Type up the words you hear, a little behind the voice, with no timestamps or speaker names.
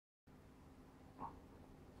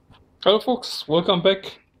Hello folks, welcome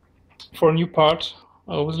back for a new part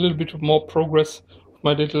with a little bit of more progress with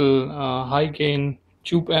my little high gain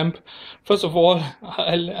tube amp. First of all,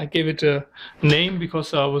 I gave it a name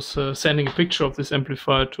because I was sending a picture of this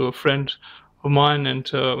amplifier to a friend of mine, and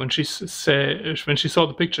when she saw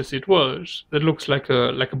the picture, she said, "Well, that looks like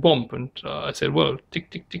a bomb," and I said, "Well, tick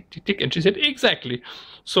tick tick tick tick," and she said, "Exactly."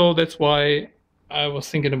 So that's why I was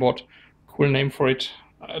thinking about a cool name for it.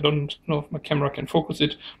 I don't know if my camera can focus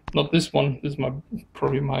it. Not this one. This is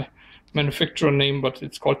probably my manufacturer name, but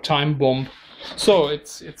it's called Time Bomb. So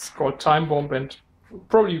it's called Time Bomb, and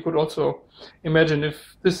probably you could also imagine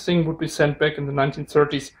if this thing would be sent back in the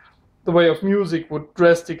 1930s, the way of music would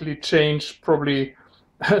drastically change. Probably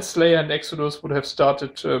Slayer and Exodus would have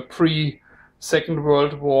started pre-Second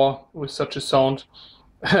World War with such a sound.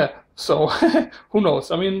 So who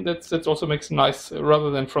knows? I mean, that also makes nice,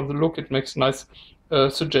 rather than from the look, it makes nice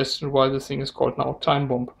suggestion why the thing is called now Time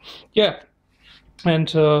Bomb. Yeah, and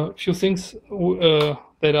a few things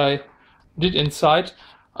that I did inside.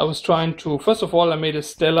 I was trying to, first of all, I made a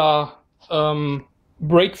stellar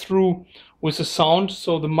breakthrough with the sound,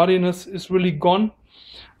 so the muddiness is really gone.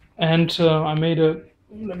 And I made a,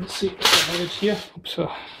 let me see, I have it here. Oops.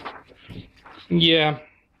 Yeah,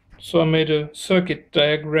 so I made a circuit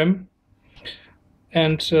diagram,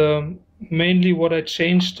 and mainly what I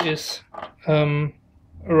changed is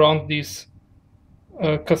around these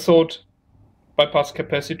cathode bypass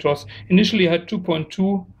capacitors. Initially I had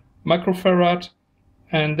 2.2 microfarad,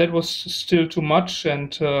 and that was still too much,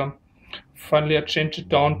 and finally I changed it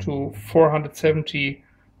down to 470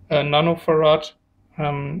 nanofarad.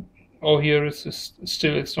 Oh, here is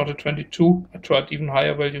still, it's not a 22. I tried even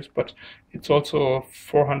higher values, but it's also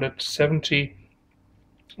 470.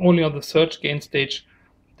 Only on the surge gain stage.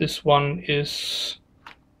 This one is,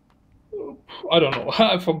 I don't know,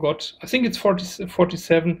 I forgot. I think it's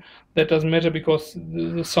 47. That doesn't matter because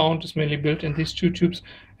the sound is mainly built in these two tubes,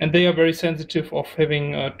 and they are very sensitive of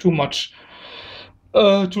having too large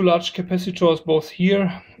capacitors, both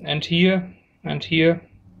here and here and here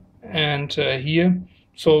and here.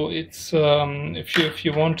 So it's if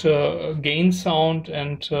you want a gain sound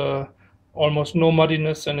and almost no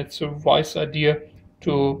muddiness, and it's a wise idea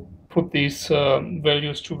to put these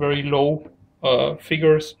values to very low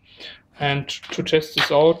figures. And to test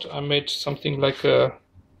this out, I made something like a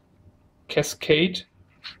cascade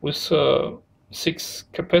with 6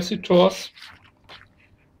 capacitors,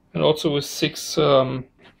 and also with 6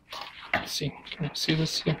 let's see, can you see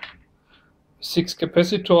this here? 6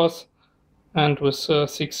 capacitors, and with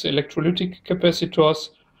 6 electrolytic capacitors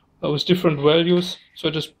with different values. So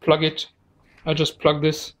I just plug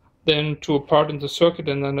this then to a part in the circuit,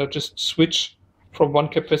 and then I just switch from one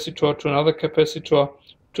capacitor to another capacitor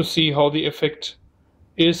to see how the effect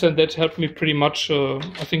is, and that helped me pretty much. I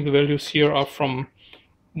think the values here are from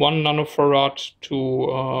 1 nanofarad to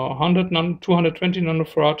 220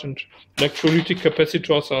 nanofarad, and electrolytic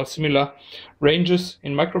capacitors are similar ranges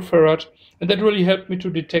in microfarad, and that really helped me to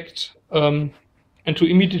detect and to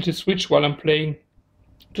immediately switch while I'm playing,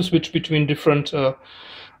 to switch between different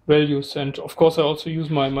values. And of course I also use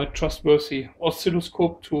my trustworthy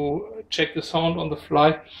oscilloscope to check the sound on the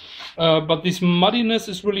fly, but this muddiness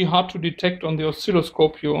is really hard to detect on the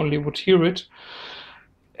oscilloscope. You only would hear it.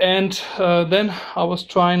 And then I was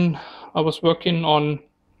working on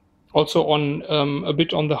a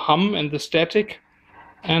bit on the hum and the static.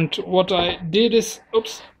 And what I did is,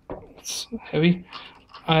 oops, it's heavy.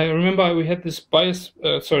 I remember we had this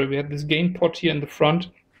we had this gain pot here in the front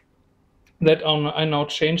that I now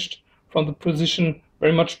changed from the position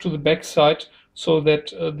very much to the back side, so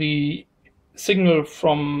that the signal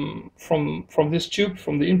from this tube,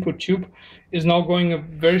 from the input tube, is now going a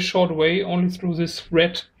very short way only through this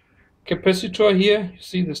red capacitor here. You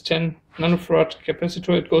see this 10 nanofarad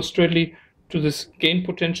capacitor. It goes straightly to this gain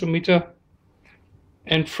potentiometer,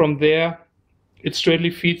 and from there it straightly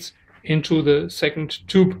feeds into the second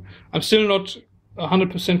tube. I'm still not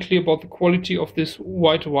 100% clear about the quality of this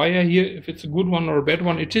white wire here, if it's a good one or a bad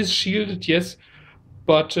one. It is shielded, yes,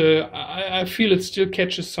 but I feel it still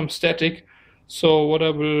catches some static. So what I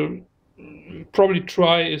will probably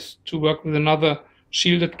try is to work with another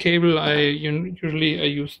shielded cable. Usually I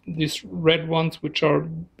use these red ones, which are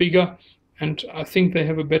bigger, and I think they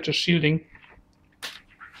have a better shielding.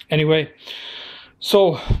 Anyway,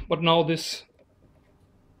 so, but now this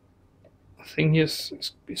thing here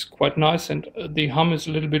is quite nice, and the hum is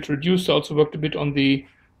a little bit reduced. I also worked a bit on the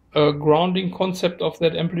grounding concept of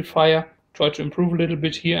that amplifier, try to improve a little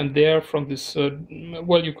bit here and there from this,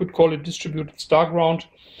 well, you could call it distributed star ground.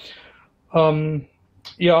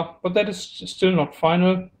 Yeah, but that is still not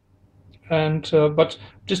final. And but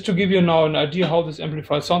just to give you now an idea how this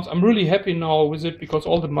amplifier sounds, I'm really happy now with it because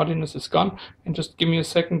all the muddiness is gone. And just give me a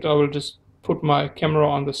second, I will just put my camera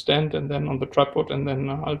on the stand and then on the tripod, and then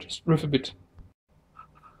I'll just riff a bit.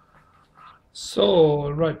 So,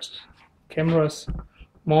 right, camera's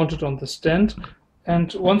mounted on the stand,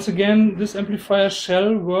 and once again this amplifier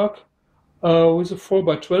shall work with a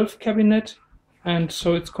 4x12 cabinet, and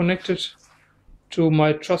so it's connected to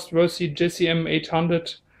my trustworthy JCM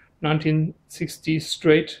 800 1960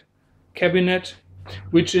 straight cabinet,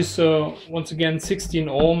 which is once again 16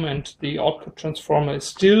 ohm, and the output transformer is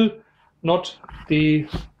still not the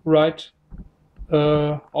right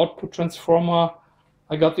output transformer.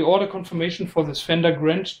 I got the order confirmation for this Fender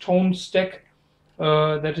Grand Tone stack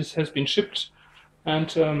that has been shipped,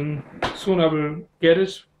 and soon I will get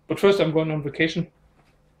it. But first I'm going on vacation,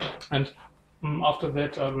 and after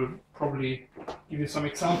that I will probably give you some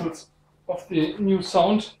examples of the new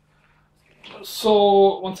sound.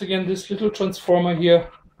 So once again, this little transformer here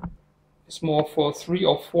is more for 3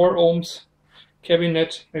 or 4 ohms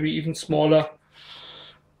cabinet, maybe even smaller.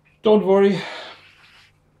 Don't worry,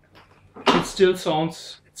 it still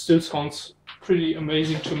sounds pretty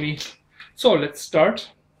amazing to me. So let's start.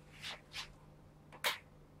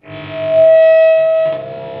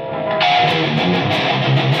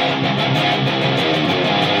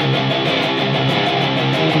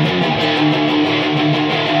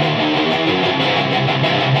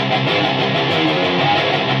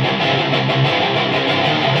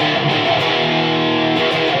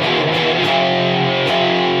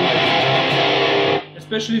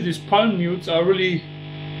 Especially these palm mutes are really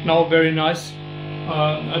now very nice.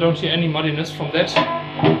 I don't hear any muddiness from that.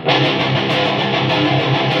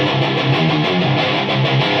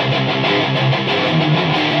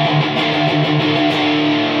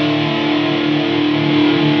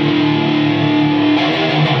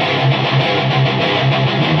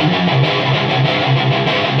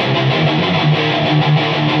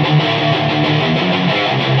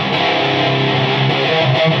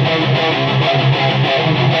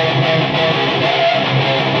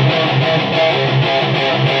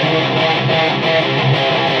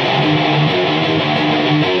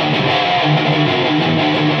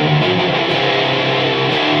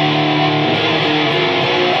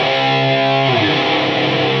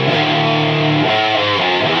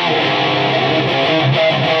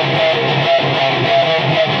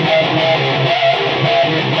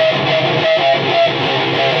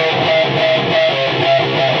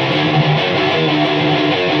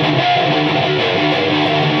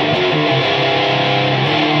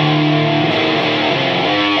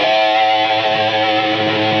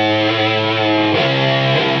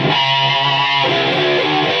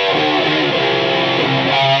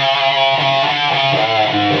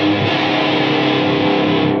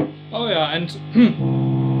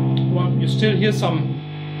 Well, you still hear some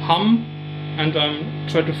hum, and I'm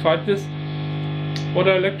trying to fight this. What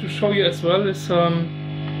I like to show you as well is I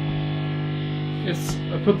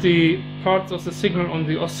put the parts of the signal on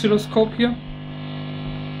the oscilloscope here.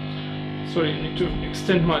 So I need to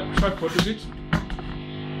extend my tripod a bit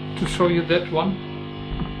to show you that one.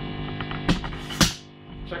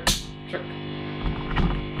 Check, check,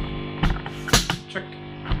 check.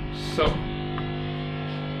 So.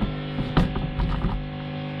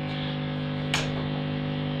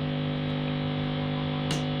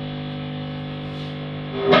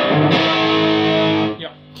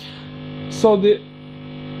 So the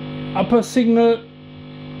upper signal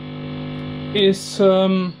is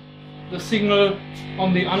the signal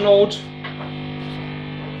on the anode.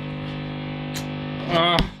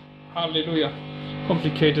 Hallelujah,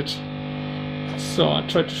 complicated. So I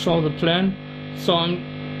try to show the plan. So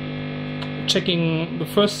I'm checking the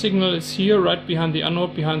first signal is here, right behind the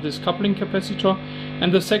anode, behind this coupling capacitor,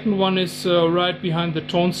 and the second one is right behind the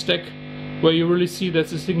tone stack, where you really see that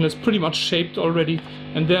the signal is pretty much shaped already.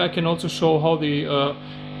 And there I can also show how the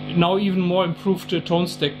now even more improved tone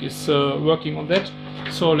stack is working on that.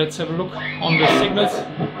 So let's have a look on the signals.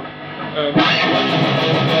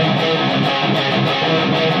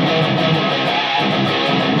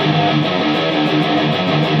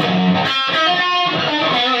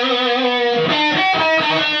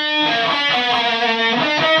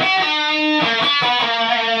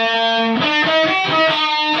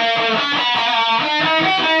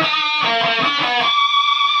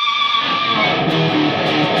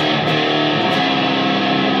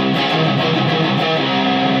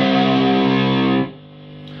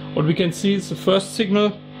 What we can see is the first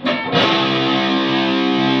signal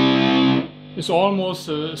is almost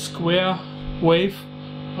a square wave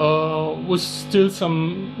with still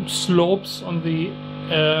some slopes on the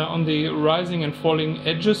on the rising and falling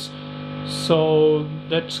edges, so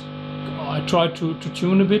that I try to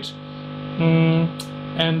tune a bit.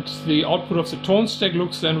 And the output of the tone stack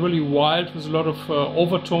looks then really wild with a lot of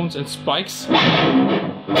overtones and spikes.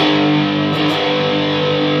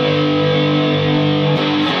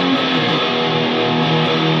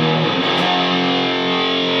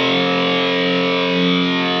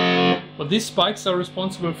 But these spikes are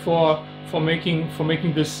responsible for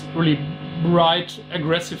making this really bright,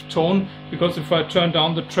 aggressive tone, because if I turn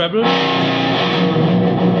down the treble,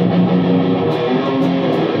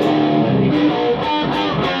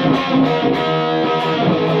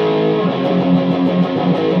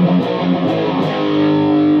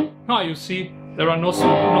 you see there are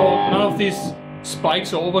none of these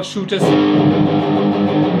spikes or overshooters.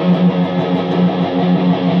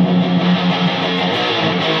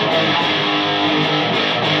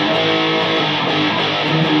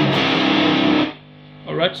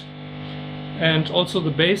 Alright, and also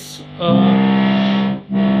the bass.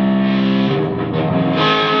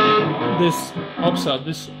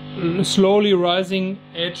 This slowly rising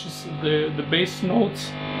edge is the bass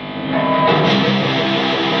notes.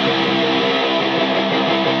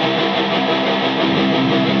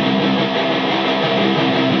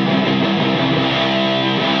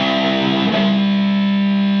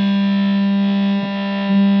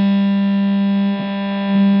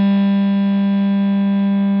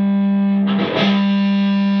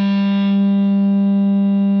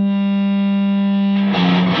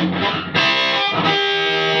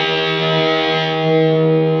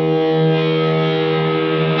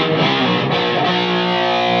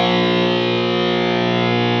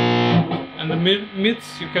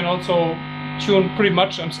 Mids you can also tune pretty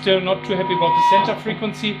much. I'm still not too happy about the center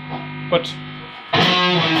frequency, but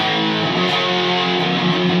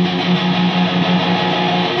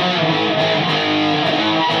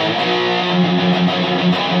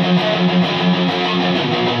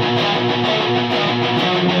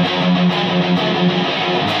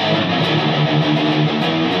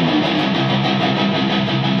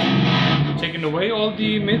taking away all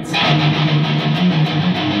the mids.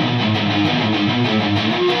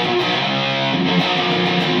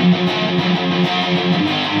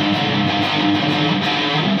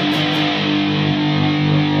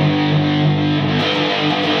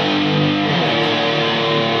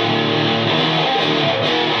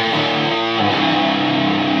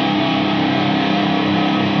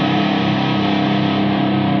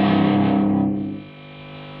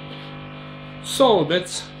 So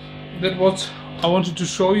that's what I wanted to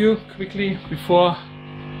show you quickly before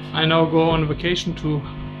I now go on vacation to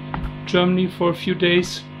Germany for a few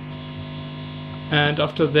days, and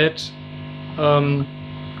after that I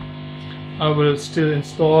will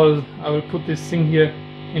put this thing here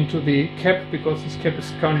into the cap, because this cap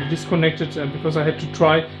is currently disconnected, and because I had to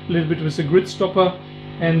try a little bit with the grid stopper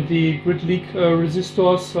and the grid leak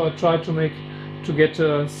resistors, so I tried to get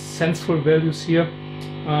sensible values here.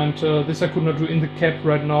 And this I could not do in the cap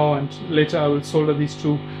right now, and later I will solder these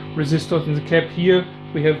two resistors in the cap. Here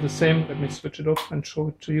we have the same. Let me switch it off and show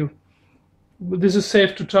it to you. This is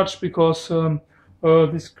safe to touch because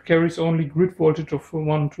this carries only grid voltage of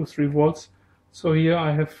 1, 2, 3 volts. So here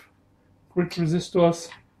I have grid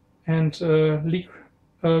resistors and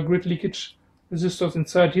grid leakage resistors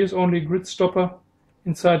inside. Here's only a grid stopper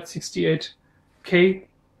inside 68K,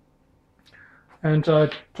 and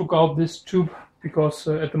I took out this tube because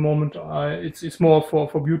at the moment it's more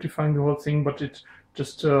for beautifying the whole thing, but it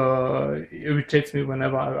just irritates me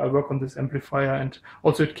whenever I work on this amplifier, and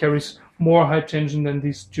also it carries more high tension than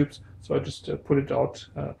these tubes, so I just put it out.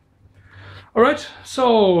 Alright,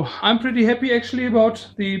 so I'm pretty happy actually about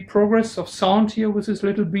the progress of sound here with this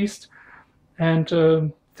little beast, and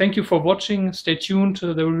thank you for watching. Stay tuned,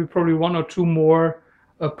 there will be probably 1 or 2 more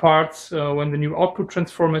parts when the new output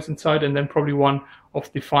transformer is inside, and then probably one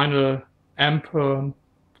of the final amp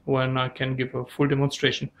when I can give a full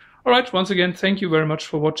demonstration. Alright, once again, thank you very much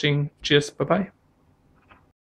for watching. Cheers, bye bye.